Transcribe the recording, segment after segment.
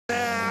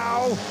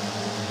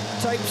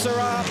tapes are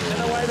up,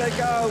 and away they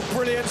go.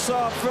 Brilliant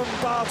start from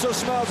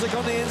Bartosz Smarzlik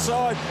on the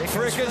inside.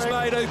 Fricke's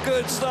made a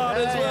good start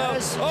as well.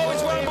 Oh,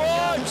 it's one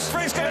more.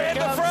 Fricke's going to hit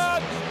the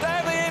front.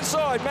 Down the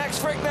inside. Max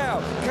Fricke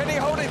now. Can he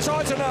hold it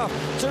tight enough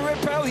to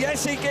repel?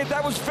 Yes, he did.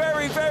 That was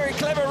very, very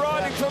clever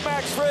riding from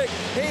Max Fricke.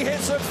 He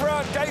hits the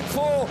front. Gate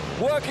 4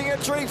 working a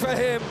treat for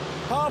him.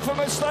 Half a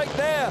mistake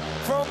there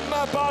from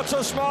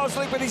Bartosz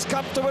Smarzlik, but he's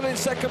comfortable in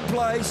second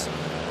place.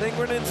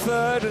 Lindgren in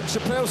third, and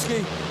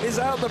Szapelski is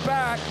out the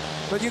back.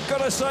 But you've got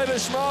to say that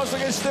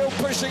Smarzlik is still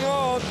pushing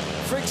on.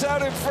 Fricke's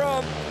out in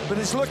front, but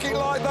it's looking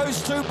like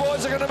those two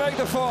boys are going to make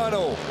the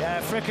final.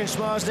 Yeah, Fricke and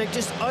Smarzlik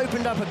just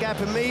opened up a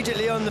gap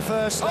immediately on the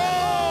first lap.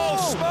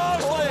 Oh,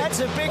 Smarzlik! That's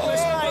a big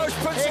mistake. Almost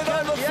puts it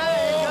on the floor.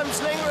 Yeah, here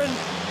comes Lindgren.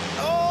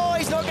 Oh,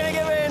 he's not going to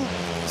give in.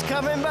 He's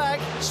coming back.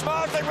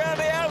 Smarzlik round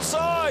the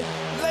outside.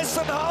 Less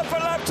than half a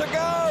lap to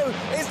go.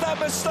 Is that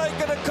mistake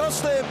going to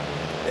cost him?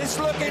 It's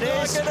looking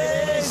like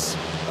it is.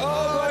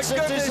 Oh my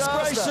goodness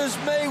gracious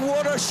me,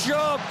 what a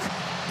shock.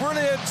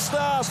 Brilliant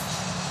stuff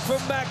from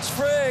Max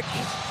Fricke.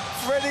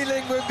 Freddie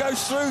Lindgren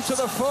goes through to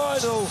the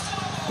final,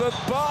 but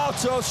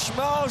Bartosz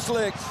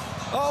Smarzlik,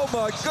 oh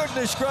my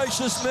goodness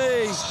gracious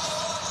me,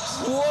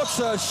 what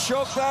a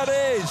shock that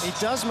is. He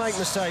does make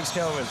mistakes,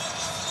 Kelvin.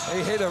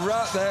 He hit a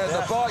rut there, and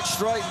the bike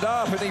straightened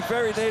up, and he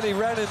very nearly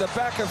ran in the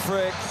back of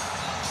Fricke.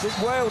 Did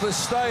well to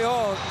stay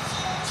on.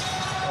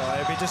 Oh,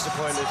 he'll be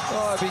disappointed.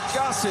 Oh, he'll be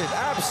gutted,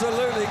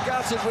 absolutely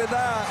gutted with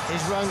that.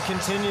 His run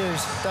continues,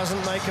 doesn't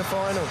make a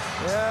final.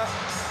 Yeah,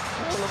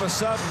 all of a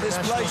sudden this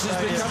place is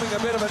becoming a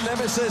bit of a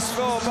nemesis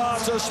for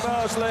Bartosz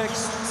Smarzlik.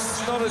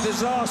 It's not a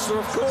disaster,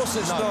 of course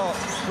it's not,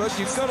 but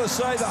you've got to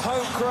say the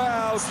home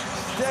crowd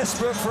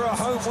desperate for a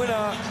home winner,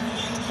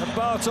 and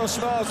Bartosz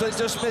Smarzlik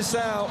just missed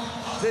out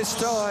this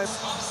time.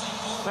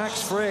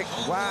 Max Fricke,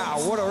 wow,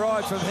 what a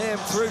ride from him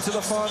through to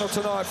the final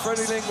tonight.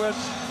 Freddie Lindgren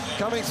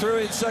coming through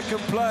in second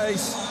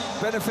place,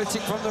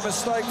 benefiting from the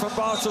mistake from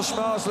Bartosz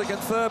Smarzlik in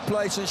third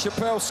place, and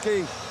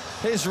Szapelski,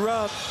 his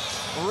run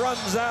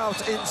runs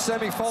out in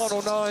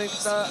semi-final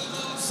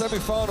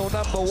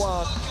number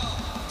 1.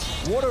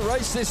 What a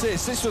race this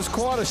is. This was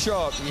quite a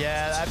shock.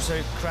 Yeah,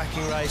 absolute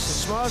cracking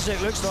race. And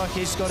Smarzlik looks like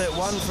he's got it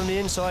won from the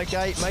inside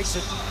gate, makes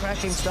a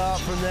cracking start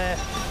from there.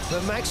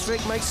 But Max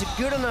Fricke makes a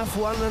good enough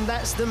one, and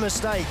that's the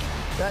mistake.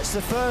 That's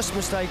the first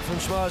mistake from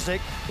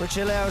Smarzlik, which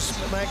allows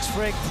Max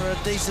Fricke for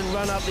a decent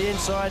run up the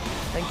inside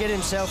and get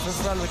himself in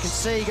front. We can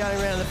see going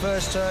around the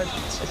first turn.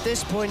 At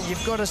this point,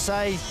 you've got to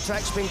say,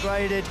 track's been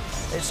graded,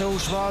 it's all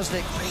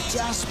Smarzlik. He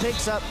just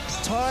picks up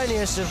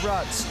tiniest of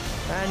ruts,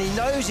 and he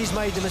knows he's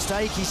made the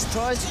mistake. He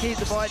tries to keep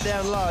the bike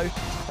down low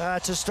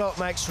to stop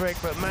Max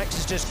Fricke, but Max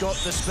has just got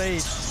the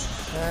speed.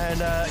 And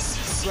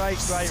great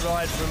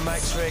ride from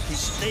Max Fricke. He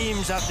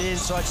steams up the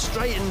inside,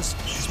 straightens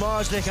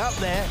Smarzlik up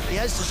there. He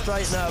has to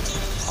straighten up.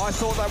 I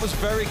thought that was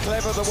very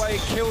clever, the way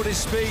he killed his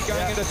speed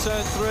going into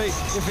turn 3.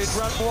 If he'd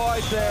run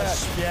wide there,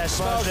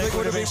 Smarzlik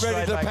would have been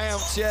ready to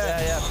pounce.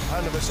 Yeah,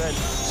 100%.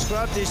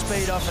 Scrubbed his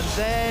speed off, and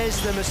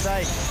there's the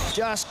mistake.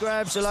 Just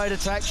grabs a load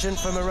of traction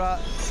from a rut.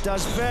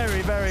 Does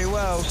very, very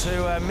well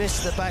to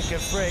miss the back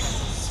of Fricke.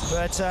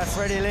 But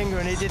Freddie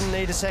Lindgren, he didn't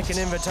need a second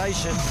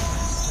invitation.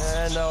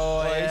 And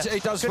he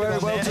does very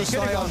well to stay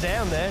on. He could have gone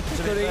down there.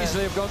 He could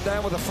easily have gone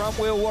down with the front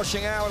wheel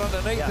washing out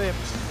underneath him.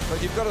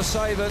 But you've got to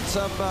say that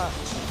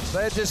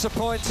they're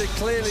disappointed,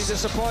 clearly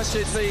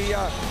disappointed. The